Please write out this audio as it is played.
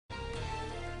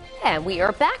And we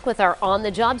are back with our On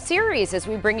the Job series as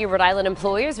we bring you Rhode Island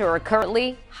employers who are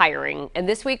currently hiring. And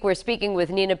this week we're speaking with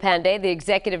Nina Pandey, the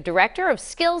Executive Director of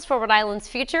Skills for Rhode Island's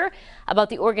Future, about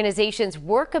the organization's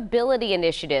workABILITY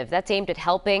initiative that's aimed at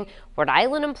helping Rhode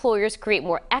Island employers create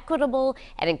more equitable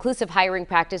and inclusive hiring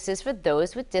practices for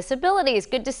those with disabilities.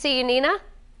 Good to see you, Nina.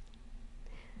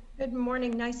 Good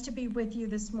morning. Nice to be with you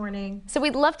this morning. So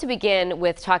we'd love to begin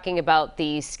with talking about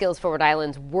the Skills for Rhode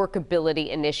Island's workABILITY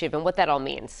initiative and what that all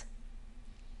means.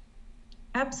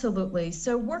 Absolutely.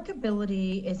 So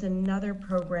workABILITY is another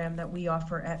program that we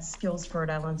offer at Skills for Rhode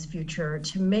Island's Future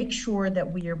to make sure that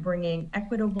we are bringing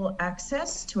equitable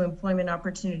access to employment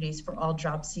opportunities for all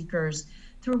job seekers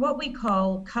through what we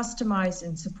call customized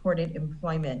and supported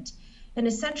employment. And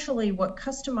essentially what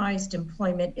customized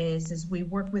employment is we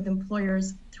work with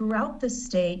employers throughout the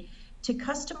state to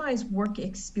customize work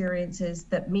experiences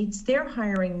that meets their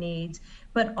hiring needs,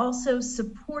 but also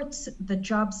supports the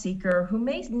job seeker who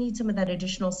may need some of that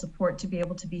additional support to be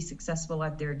able to be successful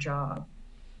at their job. All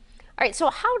right,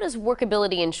 so how does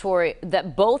workABILITY ensure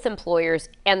that both employers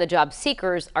and the job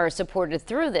seekers are supported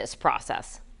through this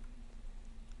process?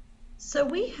 So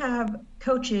we have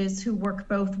coaches who work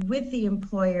both with the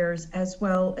employers as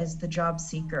well as the job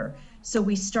seeker. So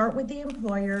we start with the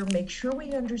employer, make sure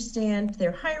we understand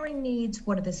their hiring needs,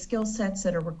 what are the skill sets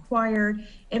that are required,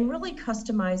 and really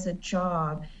customize a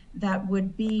job that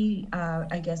would be,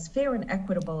 I guess, fair and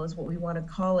equitable is what we want to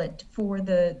call it for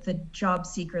the job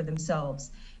seeker themselves.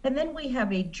 And then we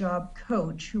have a job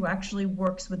coach who actually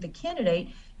works with the candidate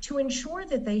to ensure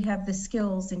that they have the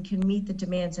skills and can meet the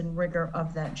demands and rigor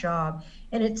of that job.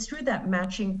 And it's through that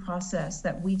matching process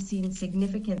that we've seen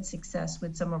significant success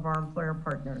with some of our employer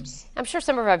partners. I'm sure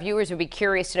some of our viewers would be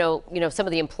curious to know, some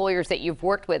of the employers that you've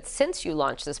worked with since you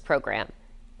launched this program.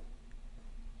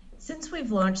 Since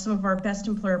we've launched, some of our best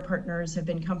employer partners have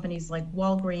been companies like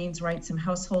Walgreens, right? Some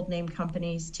household name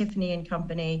companies, Tiffany and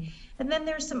Company. And then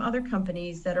there's some other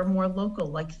companies that are more local,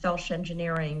 like Felsch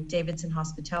Engineering, Davidson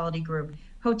Hospitality Group,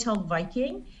 Hotel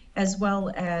Viking, as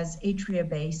well as Atria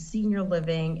Base, Senior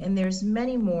Living, and there's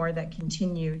many more that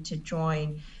continue to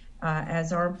join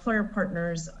as our employer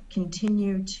partners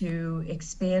continue to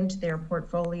expand their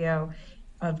portfolio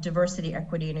of diversity,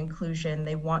 equity, and inclusion.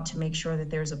 They want to make sure that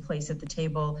there's a place at the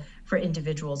table for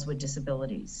individuals with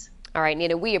disabilities. All right,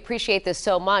 Nina, we appreciate this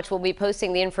so much. We'll be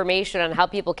posting the information on how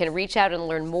people can reach out and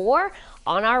learn more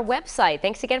on our website.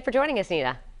 Thanks again for joining us,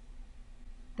 Nina.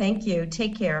 Thank you.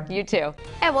 Take care. You too.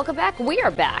 And welcome back. We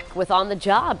are back with On the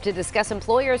Job to discuss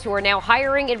employers who are now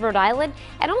hiring in Rhode Island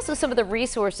and also some of the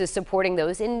resources supporting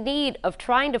those in need of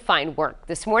trying to find work.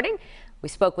 This morning, we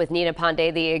spoke with Nina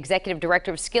Pandey, the Executive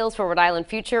Director of Skills for Rhode Island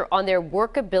Future, on their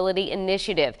workABILITY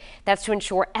initiative. That's to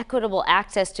ensure equitable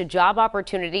access to job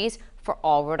opportunities for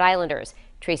all Rhode Islanders.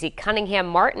 Tracy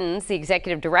Cunningham-Martins, the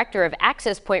Executive Director of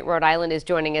Access Point Rhode Island, is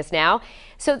joining us now.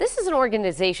 So this is an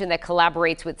organization that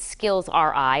collaborates with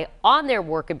SkillsRI on their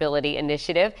workABILITY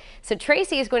initiative. So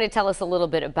Tracy is going to tell us a little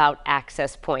bit about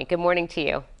Access Point. Good morning to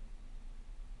you.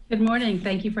 Good morning.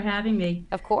 Thank you for having me.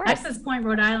 Of course. Access Point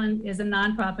Rhode Island is a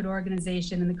nonprofit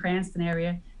organization in the Cranston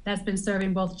area that's been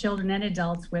serving both children and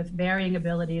adults with varying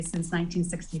abilities since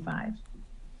 1965.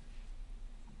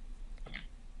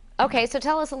 Okay, so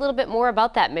tell us a little bit more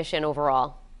about that mission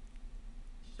overall.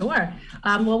 Sure.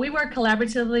 Well, we work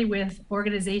collaboratively with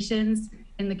organizations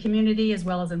in the community as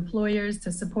well as employers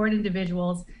to support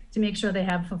individuals to make sure they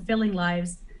have fulfilling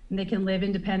lives and they can live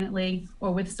independently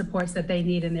or with supports that they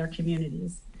need in their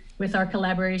communities. With our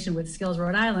collaboration with Skills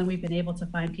Rhode Island, we've been able to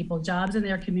find people jobs in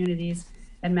their communities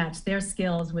and match their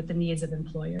skills with the needs of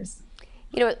employers.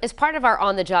 As part of our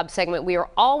On the Job segment, we are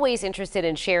always interested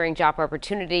in sharing job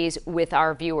opportunities with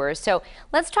our viewers. So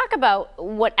let's talk about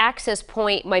what Access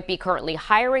Point might be currently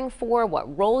hiring for,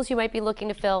 what roles you might be looking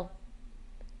to fill.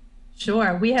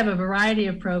 Sure. We have a variety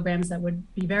of programs that would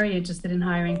be very interested in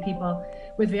hiring people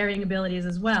with varying abilities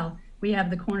as well. We have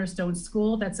the Cornerstone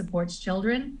School that supports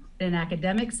children in an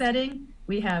academic setting.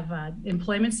 We have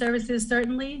employment services,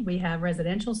 certainly. We have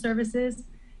residential services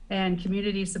and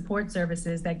community support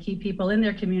services that keep people in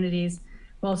their communities,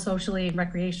 both socially,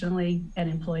 recreationally, and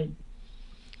employed.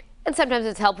 And sometimes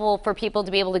it's helpful for people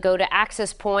to be able to go to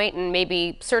Access Point and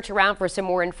maybe search around for some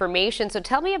more information. So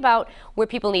tell me about where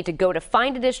people need to go to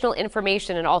find additional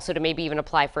information and also to maybe even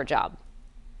apply for a job.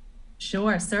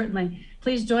 Sure, certainly.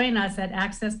 Please join us at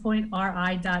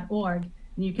accesspointri.org,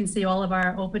 and you can see all of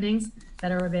our openings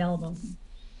that are available.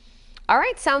 All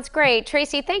right, sounds great.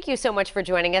 Tracy, thank you so much for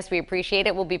joining us. We appreciate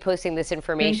it. We'll be posting this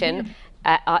information.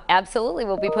 Thank you. Absolutely.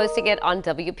 We'll be posting it on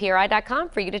WPRI.com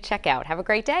for you to check out. Have a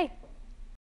great day.